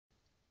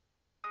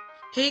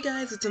Hey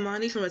guys, it's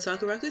Imani from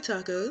Otakuraku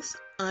Tacos.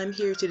 I'm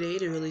here today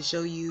to really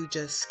show you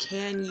just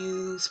can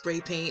you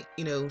spray paint,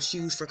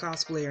 shoes for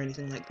cosplay or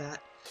anything like that.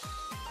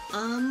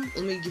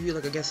 Let me give you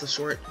I guess a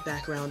short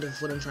background of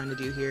what I'm trying to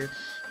do here.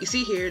 You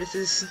see here, this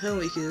is Snow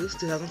Miku,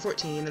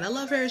 2014, and I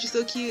love her, she's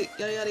so cute,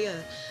 yada yada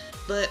yada.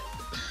 But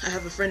I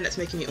have a friend that's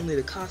making me only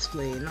the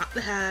cosplay, not the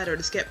hat or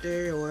the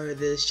scepter or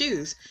the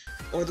shoes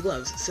or the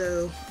gloves.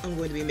 So I'm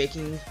going to be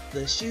making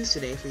the shoes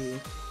today for you.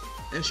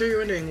 I'm sure you're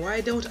wondering, why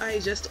don't I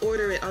just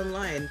order it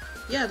online?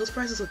 Yeah, those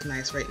prices look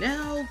nice right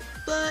now,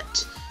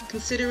 but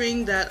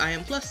considering that I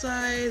am plus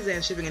size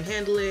and shipping and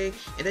handling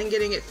and then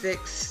getting it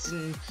fixed,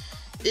 and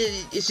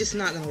it's just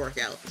not gonna work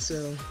out.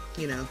 So,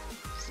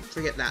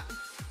 forget that.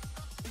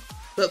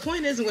 But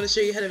point is, I'm going to show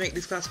you how to make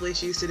these cosplay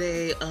shoes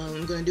today.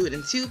 I'm going to do it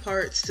in two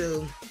parts,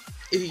 so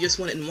if you just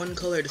want it in one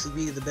color, this will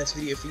be the best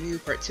video for you.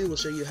 Part 2 will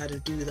show you how to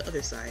do the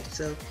other side.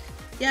 So,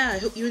 yeah, I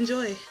hope you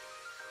enjoy.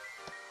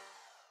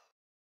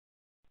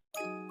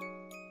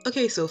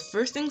 Okay, so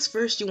first things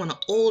first, you want an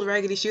old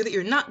raggedy shoe that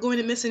you're not going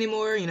to miss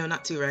anymore.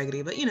 Not too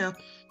raggedy, but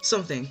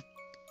something.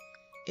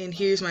 And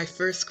here's my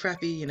first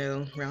crappy,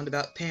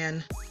 roundabout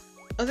pan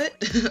of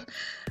it.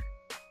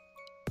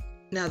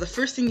 Now, the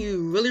first thing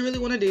you really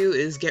want to do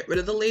is get rid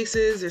of the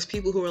laces. There's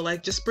people who are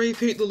like, just spray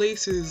paint the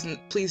laces. And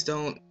please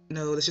don't.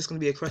 No, that's just going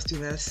to be a crusty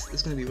mess.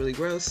 It's going to be really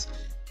gross.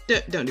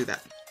 Don't do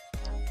that.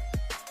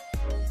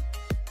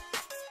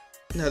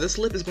 Now, this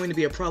lip is going to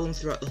be a problem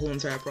throughout the whole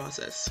entire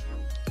process.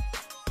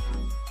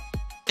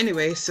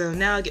 Anyway, so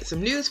now get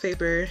some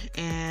newspaper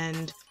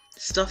and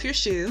stuff your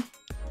shoe,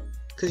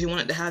 because you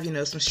want it to have,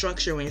 some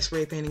structure when you're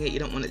spray painting it. You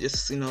don't want it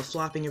just,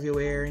 flopping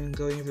everywhere and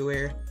going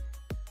everywhere.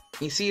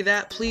 You see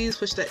that? Please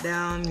push that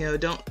down.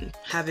 Don't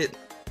have it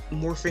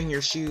morphing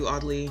your shoe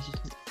oddly.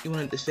 You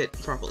want it to fit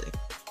properly.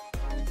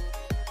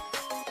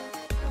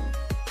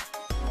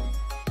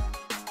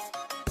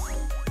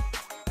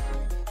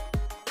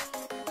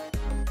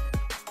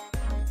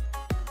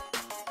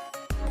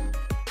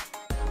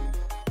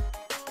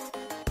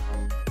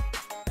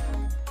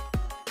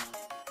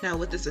 Now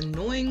with this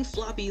annoying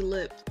floppy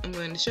lip, I'm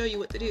going to show you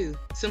what to do.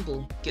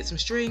 Simple. Get some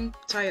string,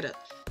 tie it up.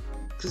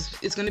 Because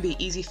it's going to be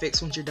easy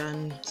fix once you're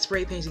done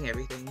spray painting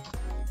everything.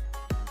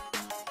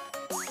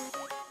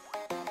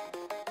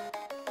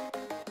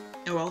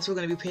 And we're also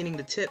going to be painting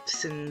the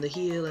tips and the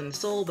heel and the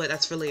sole, but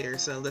that's for later,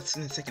 so that's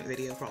in the second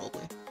video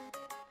probably.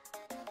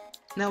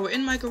 Now we're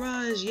in my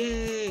garage,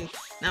 yay!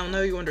 Now I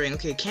know you're wondering,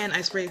 okay, can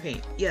I spray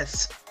paint?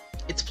 Yes.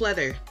 It's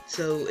pleather,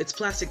 so it's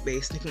plastic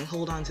based and it can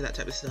hold on to that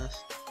type of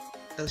stuff.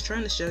 I was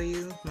trying to show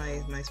you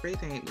my spray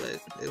paint,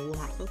 but it will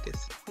not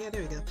focus. Yeah,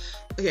 there we go.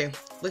 Okay,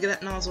 look at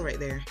that nozzle right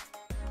there.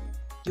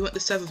 You want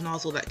this type of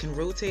nozzle that can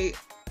rotate,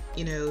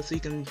 so you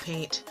can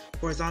paint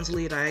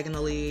horizontally,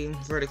 diagonally,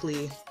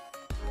 vertically.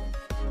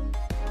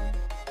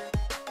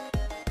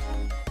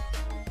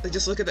 But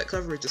just look at that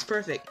coverage, it's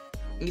perfect.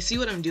 And you see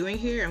what I'm doing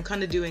here? I'm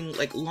kind of doing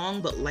like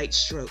long but light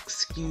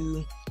strokes.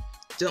 You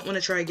don't want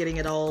to try getting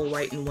it all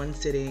white in one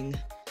sitting.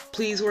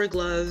 Please wear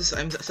gloves,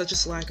 I'm such a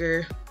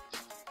slacker.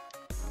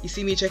 You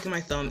see me checking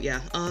my thumb,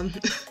 yeah.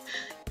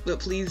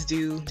 But please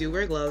do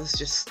wear gloves,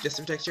 just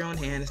to protect your own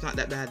hand. It's not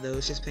that bad though,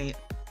 it's just paint.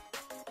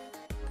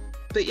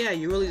 But yeah,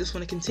 you really just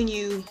want to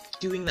continue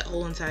doing that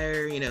whole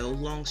entire,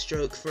 long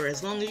stroke for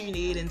as long as you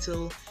need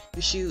until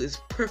your shoe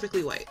is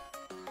perfectly white.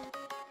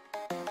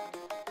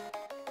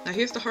 Now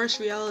here's the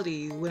harsh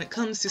reality when it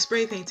comes to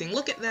spray painting.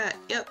 Look at that,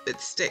 yep, it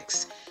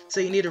sticks.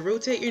 So you need to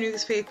rotate your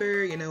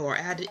newspaper, or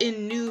add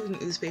in new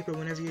newspaper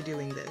whenever you're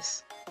doing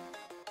this.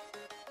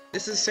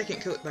 This is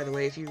second coat, by the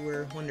way, if you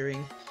were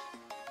wondering.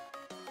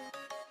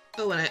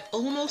 Oh, and I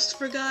almost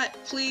forgot,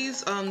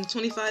 please,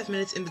 25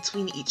 minutes in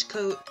between each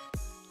coat.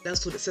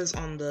 That's what it says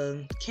on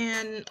the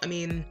can. I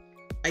mean,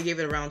 I gave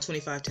it around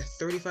 25 to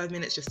 35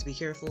 minutes just to be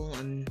careful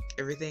and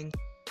everything.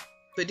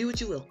 But do what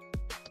you will.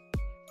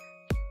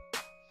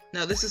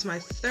 Now, this is my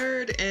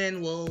third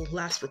and,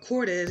 last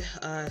recorded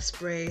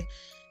spray,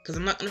 because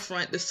I'm not gonna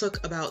front. This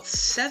took about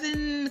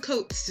 7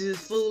 coats to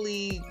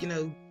fully,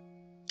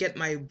 get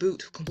my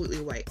boot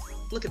completely white.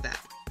 Look at that.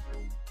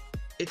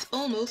 It's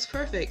almost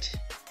perfect.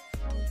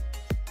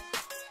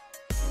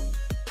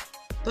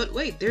 But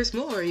wait, there's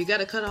more. You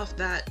gotta cut off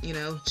that,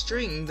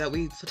 string that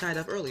we tied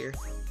up earlier.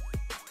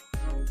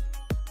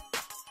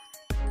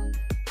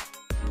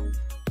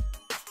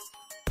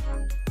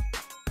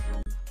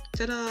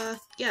 Ta-da!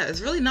 Yeah,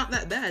 it's really not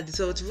that bad.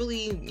 So it's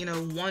really,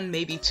 1,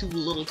 maybe 2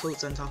 little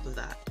coats on top of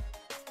that.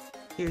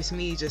 Here's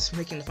me just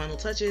making the final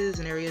touches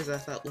in areas I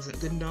thought wasn't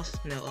good enough.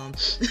 No,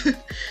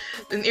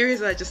 in areas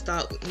that I just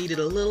thought needed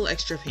a little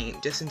extra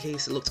paint, just in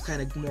case it looks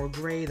kind of more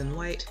gray than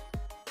white.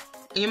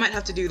 And you might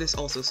have to do this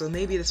also, so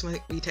maybe this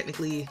might be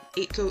technically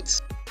 8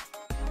 coats.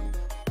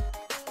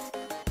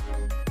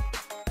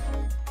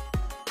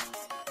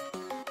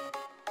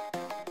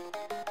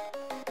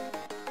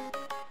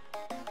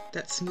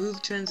 That smooth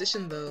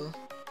transition though.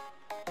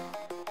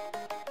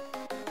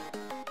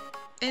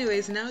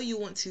 Anyways, now you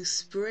want to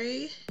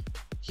spray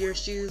your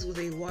shoes with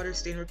a water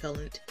stain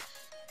repellent.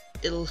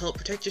 It'll help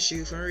protect your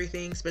shoe from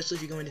everything, especially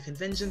if you're going to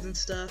conventions and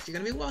stuff. You're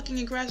going to be walking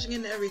and crashing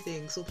into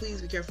everything, so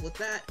please be careful with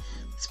that.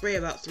 Spray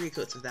about 3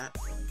 coats of that.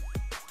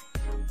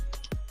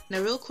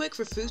 Now real quick,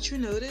 for future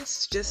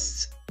notice,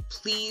 just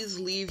please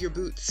leave your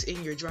boots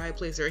in your dry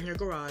place or in your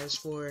garage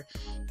for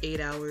 8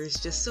 hours,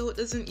 just so it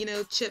doesn't, you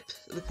know, chip.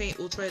 The paint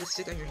will try to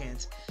stick on your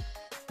hands.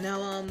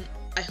 Now,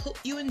 I hope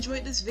you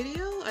enjoyed this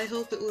video. I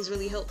hope it was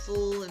really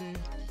helpful in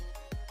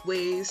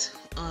ways.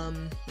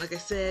 Like I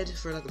said,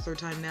 for like the 3rd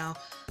time now,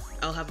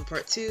 I'll have a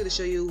part 2 to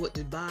show you what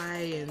to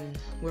buy and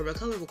where my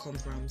color will come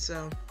from.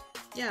 So,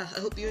 yeah, I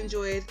hope you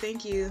enjoyed.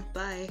 Thank you.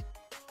 Bye.